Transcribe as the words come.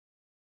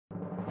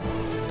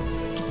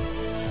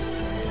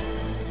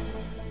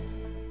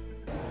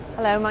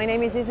Hello, my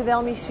name is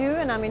Isabelle Michoux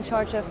and I'm in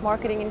charge of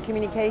marketing and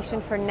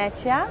communication for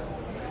Netia.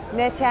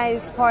 Netia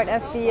is part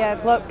of the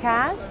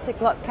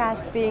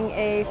Globecast being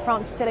a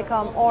France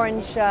Telecom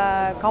Orange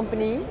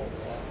company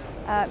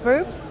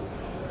group.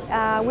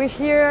 We're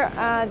here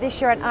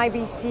this year at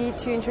IBC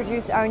to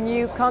introduce our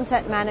new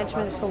content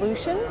management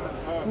solution.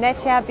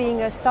 Netia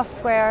being a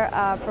software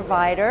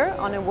provider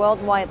on a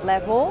worldwide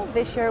level.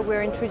 This year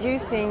we're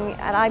introducing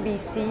at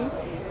IBC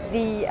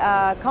the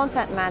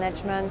content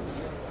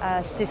management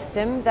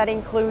system that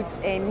includes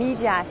a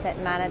media asset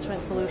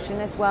management solution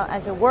as well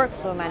as a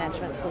workflow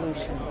management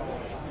solution.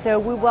 So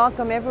we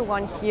welcome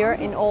everyone here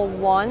in Hall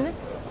 1,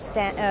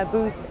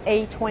 booth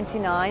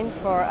A29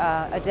 for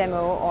a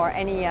demo or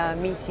any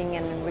meeting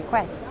and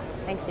request.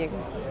 Thank you.